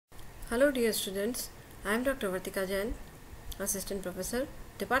Hello dear students, I am Dr. Vartika Jain, Assistant Professor,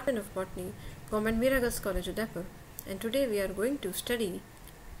 Department of Botany, Government Mira Girls College, Udaipur, and today we are going to study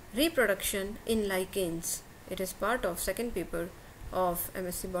reproduction in lichens. It is part of second paper of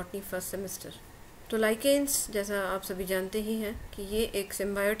M.Sc Botany first semester. तो lichens जैसा आप सभी जानते ही हैं कि ये एक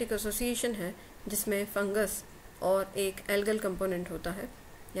symbiotic association है जिसमें फंगस और एक एल्गल कंपोनेंट होता है,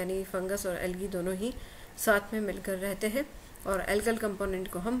 यानी फंगस और एल्गी दोनों ही साथ में मिलकर रहते हैं और एल्गल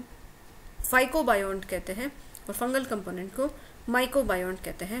कंपोनेंट को हम फाइकोबायोन्ट कहते हैं और फंगल कंपोनेंट को माइकोबायोन्ट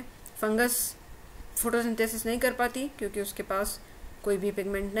कहते हैं। फंगस फोटोसिंथेसिस नहीं कर पाती क्योंकि उसके पास कोई भी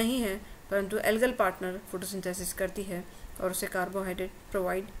पिगमेंट नहीं है, परंतु एल्गल पार्टनर फोटोसिंथेसिस करती है और उसे कार्बोहाइड्रेट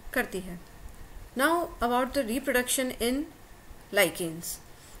प्रोवाइड करती है। Now about the reproduction in lichens.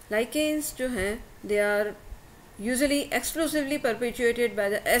 Lichens जो हैं they are usually exclusively परपेचुएटेड by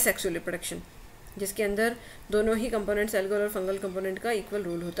the asexual reproduction, जिसके अंदर दोनों ही कंपोनेंट्स एल्गल और फंगल कंपोनेंट का इक्वल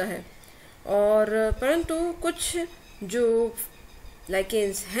रोल होता है। और परंतु कुछ जो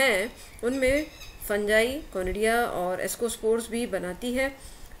लाइकेन्स हैं उनमें फंजाई, कोनिडिया और एस्कोस्पोर्स भी बनाती है,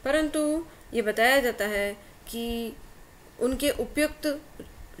 परंतु ये बताया जाता है कि उनके उपयुक्त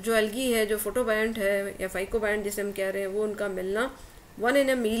जो एल्गी है, जो फोटोबायोन्ट है या फाइकोबायोन्ट जिसे हम कह रहे हैं, वो उनका मिलना 1 in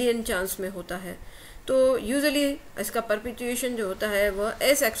a million चांस में होता है। तो यूजुअली इसका परपेचुएशन जो होता है वह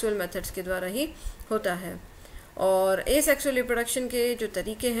एसेक्सुअल मेथड्स के द्वारा ही होता है। और एसेक्सुअल रिप्रोडक्शन के जो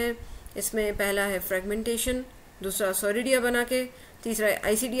तरीके हैं इसमें पहला है फ्रेगमेंटेशन, दूसरा सोरिडिया बना के, तीसरा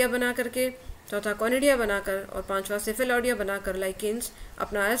आइसिडिया बना करके, चौथा कोनिडिया बनाकर और पांचवा सिफेलॉडिया बनाकर लाइकेन्स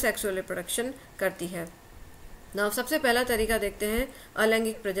अपना एसेक्सुअल रिप्रोडक्शन करती है। नाउ सबसे पहला तरीका देखते हैं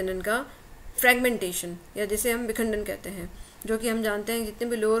अलैंगिक प्रजनन का, फ्रेगमेंटेशन या जिसे हम विखंडन कहते हैं, जो कि हम जानते हैं जितने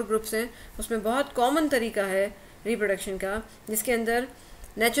भी लोअर ग्रुप्स हैं उसमें बहुत कॉमन तरीका है रिप्रोडक्शन का, जिसके अंदर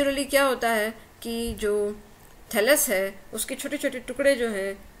नेचुरली क्या होता है कि जो थैलस है उसके छोटे छोटे टुकड़े जो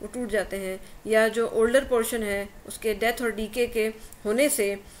हैं वो टूट जाते हैं, या जो ओल्डर पोर्शन है उसके डेथ और डीके के होने से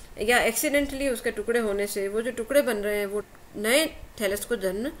या एक्सीडेंटली उसके टुकड़े होने से वो जो टुकड़े बन रहे हैं वो नए थैलस को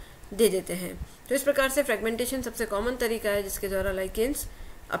जन्म दे देते हैं। तो इस प्रकार से फ्रेगमेंटेशन सबसे कॉमन तरीका है जिसके द्वारा लाइकेन्स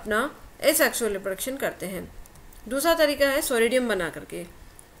अपना एसेक्सुअल रिप्रोडक्शन करते हैं। दूसरा तरीका है सोरिडियम बना करके।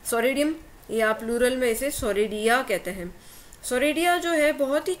 सोरिडियम या प्लूरल में इसे सोरिडिया कहते हैं। सोरिडिया जो है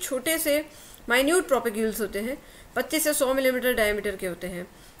बहुत ही छोटे से माइन्यूट प्रोपेग्यूल्स होते हैं, 25 से 100 मिलीमीटर डायमीटर के होते हैं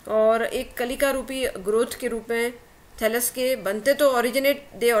और एक कलिका रूपी ग्रोथ के रूप में थैलस के बनते तो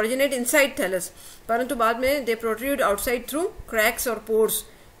दे ओरिजिनेट इनसाइड थैलस, परंतु बाद में दे प्रोट्रूड आउटसाइड थ्रू क्रैक्स और pores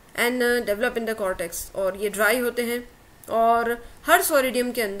and develop in the cortex, और ये ड्राई होते हैं। और हर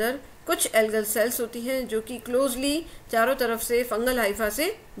सोरिडियम के अंदर कुछ एल्गल सेल्स होती हैं जो कि क्लोजली चारों तरफ से फंगल हाइफा से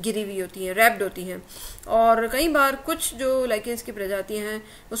घिरी हुई होती हैं, रैप्ड होती हैं। और कई बार कुछ जो लाइकेन्स की प्रजातियां हैं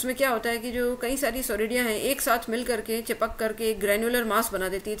उसमें क्या होता है कि जो कई सारी सोरिडिया हैं एक साथ मिल करके चिपक करके एक ग्रैनुलर मास बना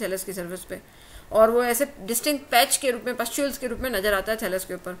देती है थैलस की सर्फेस पे, और वो ऐसे डिस्टिंक्ट पैच के रूप में, पस्ट्यूल्स के रूप में नजर आता है थैलस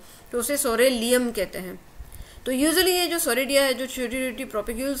के ऊपर, तो उसे सोरेलियम कहते हैं। तो यूजुअली ये जो सोरिडिया है, जो छोटी छोटी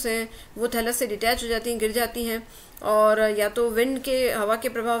प्रोपेग्यूल्स हैं, वो थैलस से डिटैच हो जाती हैं, गिर जाती हैं, और या तो विंड के, हवा के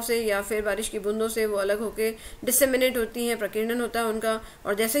प्रभाव से या फिर बारिश की बूंदों से वो अलग होके डिसेमिनेट होती हैं, प्रकीर्णन होता है उनका,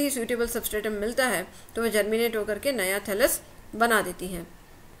 और जैसे ही सूटेबल सबस्ट्रेटम मिलता है तो वह जर्मिनेट होकर के नया थैलस बना देती हैं।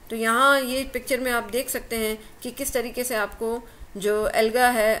 तो यहाँ ये पिक्चर में आप देख सकते हैं कि किस तरीके से आपको जो एल्गा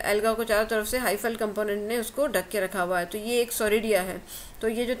है, एल्गा को चारों तरफ से हाइफल कंपोनेंट ने उसको ढक के रखा हुआ है, तो ये एक सोरिडिया है। तो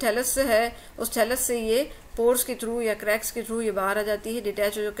ये जो थैलस है उस थैलस से ये पोर्स के थ्रू या क्रैक्स के थ्रू ये बाहर आ जाती है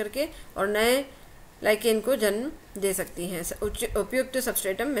डिटैच हो करके, और नए लाइकेन को जन्म दे सकती हैं उपयुक्त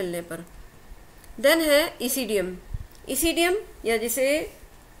सबस्ट्रेटम मिलने पर। देन है इसीडियम। इसीडियम या जिसे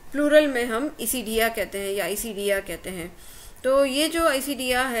प्लूरल में हम इसीडिया कहते हैं या इसीडिया कहते हैं। तो ये जो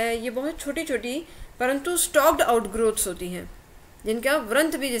इसीडिया है ये बहुत छोटी छोटी परंतु स्टॉक्ड आउट ग्रोथ्स होती हैं, जिनका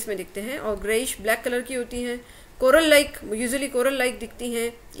व्रंथ भी जिसमें दिखते हैं, और ग्रेइश ब्लैक कलर की होती हैं, coral like, usually coral like दिखती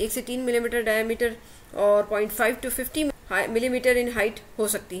हैं, 1 से 3 मिलीमीटर डायमीटर और 0.5 to 50 मिलीमीटर इन हाइट हो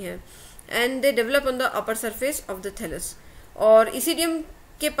सकती हैं, and they develop on the upper surface of the thallus. और इसीडियम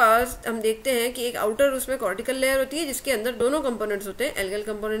के पास हम देखते हैं कि एक आउटर उसमें कॉर्टिकल लेयर होती है जिसके अंदर दोनों कंपोनेंट्स होते हैं, एल्गल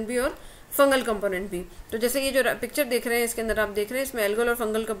कंपोनेंट भी और फंगल कंपोनेंट भी। तो जैसे ये जो पिक्चर देख रहे हैं इसके अंदर आप देख रहे हैं इसमें एल्गल और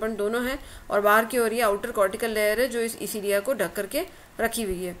फंगल कंपोनेंट दोनों हैं, और बाहर की ओर ये आउटर कॉर्टिकल लेयर है जो इस इसीडिया को ढक करके रखी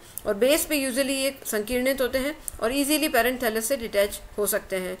हुई है, और बेस पे यूजुअली ये संकीर्णित होते हैं और इजीली पेरेंट थैलस से डिटैच हो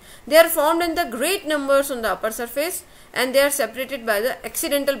सकते हैं। They are formed in the great numbers on the upper surface and they are separated by the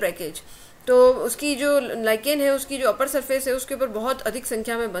accidental breakage. तो उसकी जो लाइकेन है उसकी जो अपर सरफेस है उसके ऊपर बहुत अधिक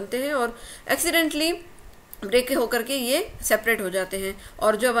संख्या में बनते हैं और एक्सीडेंटली ब्रेक होकर के ये सेपरेट हो जाते हैं,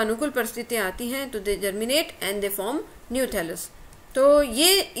 और जब अनुकूल परिस्थितियां आती हैं तो दे germinate and they form new thallus. तो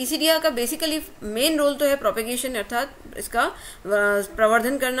ये ईसीडिया का बेसिकली मेन रोल तो है प्रोपेगेशन, अर्थात इसका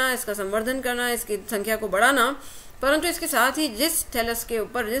प्रवर्धन करना, इसका संवर्धन करना, इसकी संख्या को बढ़ाना। परंतु इसके साथ ही जिस थैलस के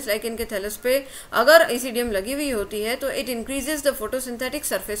ऊपर, जिस लाइकेन के थैलस पे अगर ईसीडियम लगी हुई होती है तो it increases the photosynthetic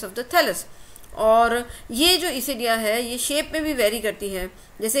surface of the thallus. और ये जो ईसीडिया है ये शेप में भी वेरी करती है,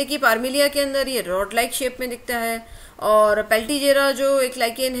 जैसे कि पार्मिलिया के अंदर ये रॉड लाइक शेप में दिखता है, और पेल्टीजेरा जो एक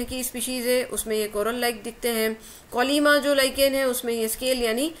लाइकेन है की स्पीशीज है उसमें ये कोरल लाइक दिखते हैं, कॉलीमा जो लाइकेन है उसमें ये स्केल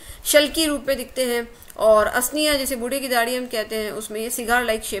यानी शल की रूप में दिखते हैं, और असनिया जैसे बूढ़े की दाढ़ी हम कहते हैं उसमें ये सिगार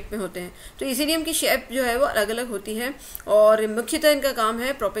लाइक शेप में होते हैं। तो ईसीडियम की शेप जो है वो अलग अलग होती है, और मुख्यतः इनका काम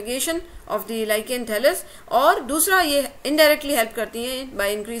है propagation of the lichen thallus, और दूसरा ये इनडायरेक्टली हेल्प करती हैं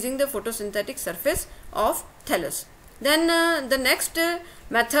by increasing the photosynthetic surface of thallus. Then the next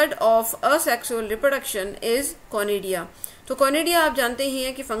method of asexual reproduction is conidia। तो कॉनिडिया आप जानते ही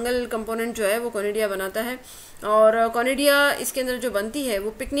हैं कि फंगल कंपोनेंट जो है वो कॉनिडिया बनाता है, और कॉनिडिया इसके अंदर जो बनती है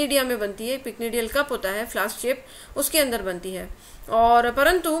वो पिक्निडिया में बनती है। पिक्निडियल कप होता है फ्लास्क शेप, उसके अंदर बनती है। और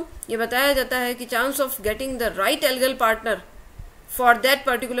परंतु ये बताया जाता है कि chance of getting the right algal partner for that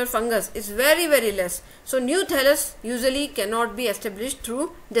particular fungus is very very less, so new thallus usually cannot be established through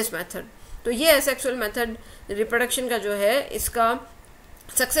this method। तो ये एसेक्सुअल मेथड रिप्रोडक्शन का जो है इसका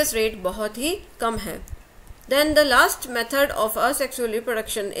सक्सेस रेट बहुत ही कम है। Then the last method of asexual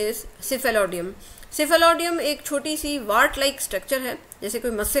reproduction is सिफेलोडियम। सिफेलोडियम एक छोटी सी वार्ट लाइक स्ट्रक्चर है, जैसे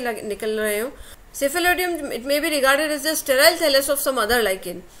कोई मस्से निकल रहे हो। सिफेलोडियम it may be regarded as the sterile thallus of some other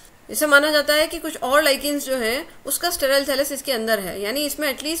lichen. इसे माना जाता है कि कुछ और लाइकेन्स जो हैं उसका स्टेराइल थैलस इसके अंदर है, यानी इसमें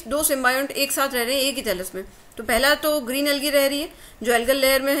एटलीस्ट 2 सिम्बायोंट एक साथ रह रहे हैं एक ही थैलस में। तो पहला तो ग्रीन एल्गी रह रही है जो एल्गल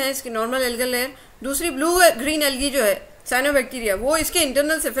लेयर में है, इसकी नॉर्मल एल्गल लेयर। दूसरी ब्लू ग्रीन एल्गी जो है साइनोबैक्टीरिया, वो इसके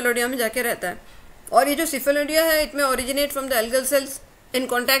इंटरनल सिफेलोडिया में जाके रहता है। और ये जो सिफेलोडिया है इट में originate from the algal sales in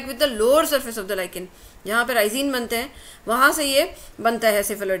contact with the lower surface of the lichen, जहाँ पे राइजीन बनते हैं वहां से ये बनता है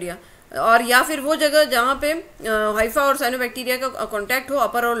सिफेलोडिया। और या फिर वो जगह जहाँ पे हाइफा और साइनोबैक्टीरिया का कांटेक्ट हो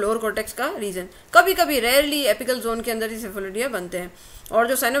अपर और लोअर कॉर्टेक्स का रीजन। कभी कभी रेयरली एपिकल जोन के अंदर ही सिफेलोडिया बनते हैं। और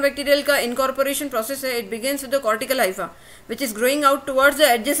जो साइनोबैक्टीरियल का इनकॉर्पोरेशन प्रोसेस है it begins with the cortical Haifa which is growing out towards the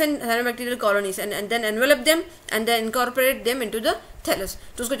adjacent cyanobacterial colonies and then envelope them and then incorporate them into the thallus.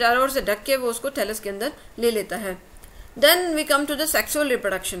 तो उसको चारों ओर से ढक के वो उसको थैलस के अंदर ले लेता है। Then we come to the sexual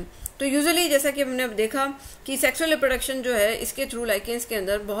reproduction. तो यूजुअली जैसा कि हमने अब देखा कि सेक्सुअल रिप्रोडक्शन जो है इसके थ्रू लाइकेन्स के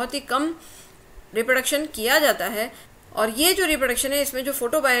अंदर बहुत ही कम रिप्रोडक्शन किया जाता है, और ये जो रिप्रोडक्शन है इसमें जो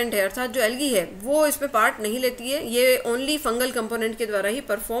फोटोबायंट है अर्थात जो एल्गी है वो इसमें पार्ट नहीं लेती है, ये ओनली फंगल कंपोनेंट के द्वारा ही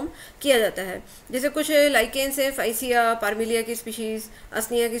परफॉर्म किया जाता है। जैसे कुछ लाइकेन्स हैं, फाइसिया, पार्मिलिया की स्पीशीज़,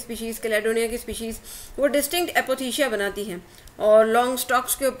 असनिया की स्पीशीज़, कैलेडोनिया की स्पीशीज़, वो डिस्टिंक्ट एपोथीशिया बनाती हैं और लॉन्ग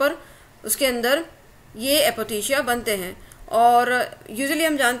स्टॉक्स के ऊपर उसके अंदर ये एपोथीशिया बनते हैं। और यूजुअली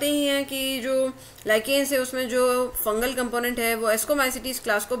हम जानते ही हैं कि जो लाइकेन्स है उसमें जो फंगल कंपोनेंट है वो एस्कोमाइसिटीज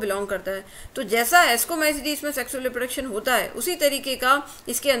क्लास को बिलोंग करता है। तो जैसा एस्कोमाइसिटीज में सेक्सुअल रिप्रोडक्शन होता है उसी तरीके का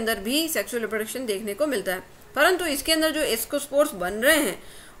इसके अंदर भी सेक्सुअल रिप्रोडक्शन देखने को मिलता है। परंतु इसके अंदर जो एस्कोस्पोर्स बन रहे हैं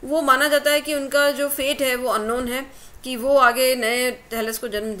वो माना जाता है कि उनका जो फेट है वो अननोन है, कि वो आगे नए थैलस को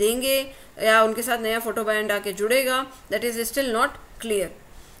जन्म देंगे या उनके साथ नया फोटोबायंट आके जुड़ेगा, that is still not clear.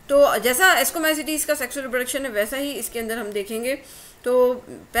 तो जैसा एस्कोमाइसिटीज का सेक्सुअल रिप्रोडक्शन है वैसा ही इसके अंदर हम देखेंगे। तो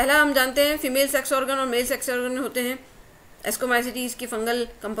पहला हम जानते हैं फीमेल सेक्स ऑर्गन और मेल सेक्स ऑर्गन होते हैं एस्कोमाइसिटीज की फंगल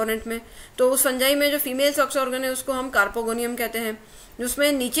कंपोनेंट में। तो उस फंजाई में जो फीमेल सेक्स ऑर्गन है उसको हम कार्पोगोनियम कहते हैं,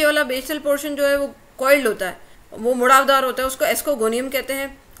 जिसमें नीचे वाला बेसल पोर्शन जो है वो कॉइल्ड होता है, वो मुड़ावदार होता है, उसको एस्कोगोनियम कहते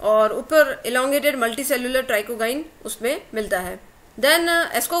हैं, और ऊपर इलोंगेटेड मल्टीसेल्युलर ट्राइकोगाइन उसमें मिलता है। देन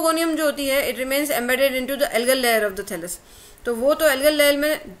एस्कोगोनियम जो होती है it remains embedded into the algal layer of the thallus. तो वो तो एल्गल लेयर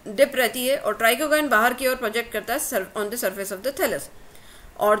में डिप रहती है और ट्राइकोगाइन बाहर की ओर प्रोजेक्ट करता है on the surface of the thallus.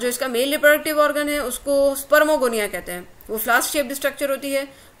 और जो इसका मेल रिप्रोडक्टिव ऑर्गन है उसको स्पर्मोगोनिया कहते हैं। वो फ्लास्क शेप्ड स्ट्रक्चर होती है,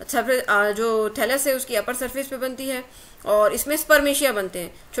 जो थैलस है उसकी अपर सरफेस पे बनती है, और इसमें स्पर्मेशिया बनते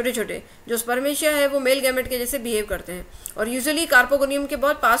हैं छोटे छोटे। जो स्पर्मेशिया है वो मेल गैमेट के जैसे बिहेव करते हैं, और यूजुअली कार्पोगोनियम के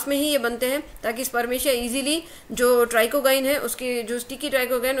बहुत पास में ही ये बनते हैं ताकि स्पर्मेशिया इजीली जो ट्राइकोगाइन है उसके जो स्टिकी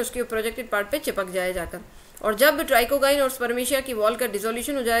ट्राइकोगाइन उसके प्रोजेक्टेड पार्ट पे चिपक जाए जाकर। और जब ट्राइकोगाइन और स्पर्मेशिया की वॉल का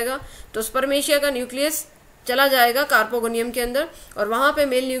डिसोल्यूशन हो जाएगा तो स्पर्मेशिया का न्यूक्लियस चला जाएगा कार्पोगोनियम के अंदर, और वहां पे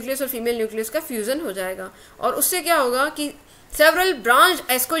मेल न्यूक्लियस और फीमेल न्यूक्लियस का फ्यूजन हो जाएगा। और उससे क्या होगा कि सेवरल ब्रांच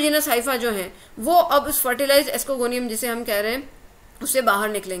एस्कोजिनस हाइफा जो हैं वो अब उस फर्टिलाइज एस्कोगोनियम जिसे हम कह रहे हैं उससे बाहर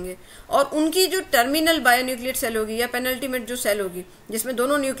निकलेंगे, और उनकी जो टर्मिनल बायोन्यूक्लियेट सेल होगी या पेनल्टीमेट जो सेल होगी जिसमें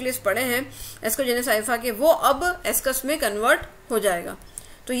दोनों न्यूक्लियस पड़े हैं एस्कोजिनस हाइफा के, वो अब एस्कस में कन्वर्ट हो जाएगा।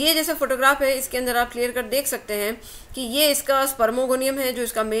 तो ये जैसा फोटोग्राफ है इसके अंदर आप क्लियर कर देख सकते हैं कि ये इसका स्पर्मोगोनियम है जो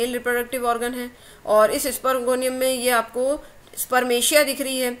इसका मेल रिप्रोडक्टिव ऑर्गन है, और इस स्पर्मोगोनियम में ये आपको स्पर्मेशिया दिख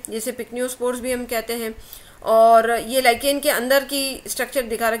रही है जिसे पिक्नियोस्पोर्स भी हम कहते हैं। और ये लाइकेन के अंदर की स्ट्रक्चर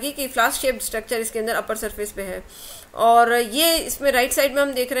दिखा रखी कि फ्लास्क शेप्ड स्ट्रक्चर इसके अंदर अपर सरफेस पे है। और ये इसमें राइट साइड में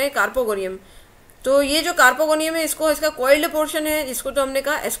हम देख रहे हैं कार्पोगोनियम। तो ये जो कार्पोगोनियम है इसका कॉइल्ड पोर्शन है, इसको तो हमने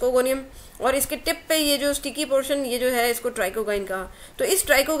कहा एस्कोगोनियम, और इसके टिप पे ये जो स्टिकी पोर्शन ये जो है इसको ट्राइकोगाइन कहा। तो इस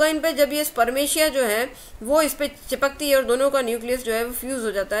ट्राइकोगाइन पे जब ये स्पर्मेशिया जो है वो इस पे चिपकती है और दोनों का न्यूक्लियस जो है वो फ्यूज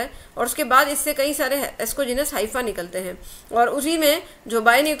हो जाता है, और उसके बाद इससे कई सारे एस्कोजिनस हाइफा निकलते हैं, और उसी में जो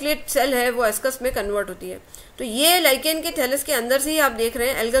बायोन्यूक्लिएट सेल है वो एस्कस में कन्वर्ट होती है। तो ये लाइकेन के थैलस के अंदर से ही आप देख रहे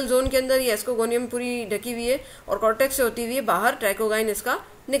हैं, एल्गल जोन के अंदर ये एस्कोगोनियम पूरी ढकी हुई है और कॉर्टेक्स से होती हुई बाहर ट्राइकोगाइन इसका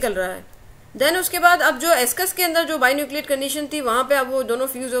निकल रहा है। देन उसके बाद अब जो एस्कस के अंदर जो बायोन्यूक्लिएट कंडीशन थी वहां पे अब वो दोनों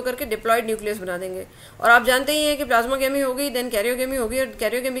फ्यूज होकर के डिप्लॉयड न्यूक्लियस बना देंगे। और आप जानते ही हैं कि प्लाज्मागेमी हो गई, देन कैरियोगेमी हो गई, और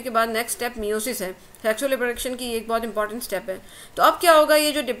कैरियोगेमी के बाद नेक्स्ट स्टेप मियोसिस है, सेक्सुअल रिप्रोडक्शन की एक बहुत इंपॉर्टेंट स्टेप है। तो अब क्या होगा,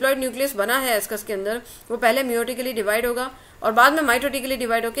 ये जो डिप्लॉयड न्यूक्लियस बना है एस्कस के अंदर वो पहले मियोटिकली डिवाइड होगा और बाद में माइटोटिकली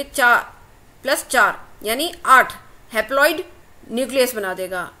डिवाइड होकर 4+4 यानी 8 हैप्लॉइड न्यूक्लियस बना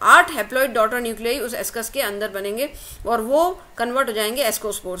देगा। 8 हैप्लॉइड डॉटर न्यूक्लियाई उस एस्कस के अंदर बनेंगे और वो कन्वर्ट हो जाएंगे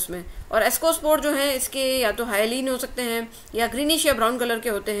एस्कोस्पोर्स में। और एस्कोस्पोर जो हैं इसके या तो हाइलीन हो सकते हैं या ग्रीनिश या ब्राउन कलर के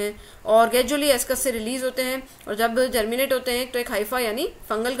होते हैं, और ग्रेजुअली एस्कस से रिलीज होते हैं, और जब जर्मिनेट होते हैं तो एक हाइफा यानी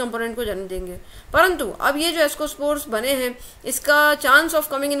फंगल कंपोनेंट को जन्म देंगे। परंतु अब ये जो एस्कोस्पोर्स बने हैं इसका chance of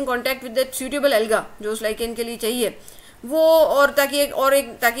coming in contact with that suitable alga जो उस लाइकेन के लिए चाहिए वो, और ताकि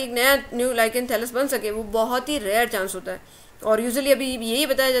एक नया न्यू लाइकेन थैलस बन सके, वो बहुत ही रेयर चांस होता है। और यूजुअली अभी यही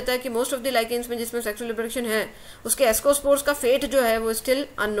बताया जाता है कि मोस्ट ऑफ द लाइकेन्स में जिसमें सेक्सुअल रिप्रोडक्शन है उसके एस्कोस्पोर्स का फेट जो है वो स्टिल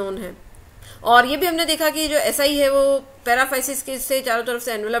अननोन है। और ये भी हमने देखा कि जो एसआई है वो पैराफाइसिस के से चारों तरफ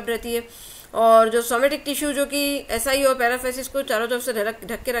से एनवेलप्ड रहती है, और जो सोमेटिक टिश्यू जो कि एसआई और पैराफाइसिस को चारों तरफ से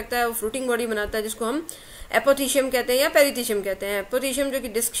ढक के रखता है वो फ्रूटिंग बॉडी बनाता है, जिसको हम एपोथीशियम कहते हैं या पेरिथीशियम कहते हैं। एपोथीशियम जो कि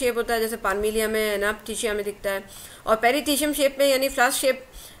डिस्क शेप होता है जैसे पार्मिलिया में, एनाप्थीशिया में दिखता है, और पेरिथीशियम शेप में यानी फ्लास्क शेप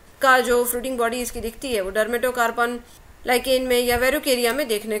का जो फ्रूटिंग बॉडी इसकी दिखती है वो डर्मेटोकार्पन लाइकेन में या वेरुकेरिया में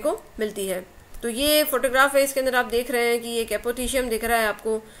देखने को मिलती है। तो ये फोटोग्राफ है, इसके अंदर आप देख रहे हैं कि एक एपोथीशियम दिख रहा है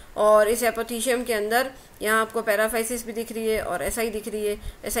आपको, और इस एपोथीशियम के अंदर यहाँ आपको पैराफाइसिस भी दिख रही है और एसआई दिख रही है।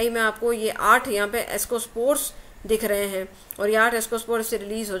 एसआई में आपको ये 8 यहाँ पे एस्कोस्पोर्स दिख रहे हैं, और ये 8 एस्कोस्पोर्स से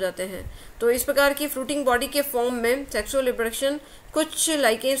रिलीज हो जाते हैं। तो इस प्रकार की फ्रूटिंग बॉडी के फॉर्म में सेक्सुअल रिप्रोडक्शन कुछ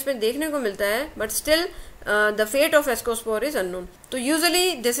लाइकेन्स में देखने को मिलता है, but still the fate of ascospore is unknown. तो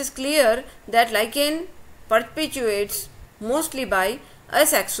usually this is clear that lichen perpetuates mostly by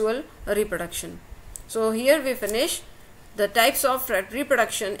asexual reproduction. So here we finish the types of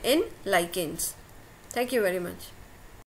reproduction in lichens. Thank you very much.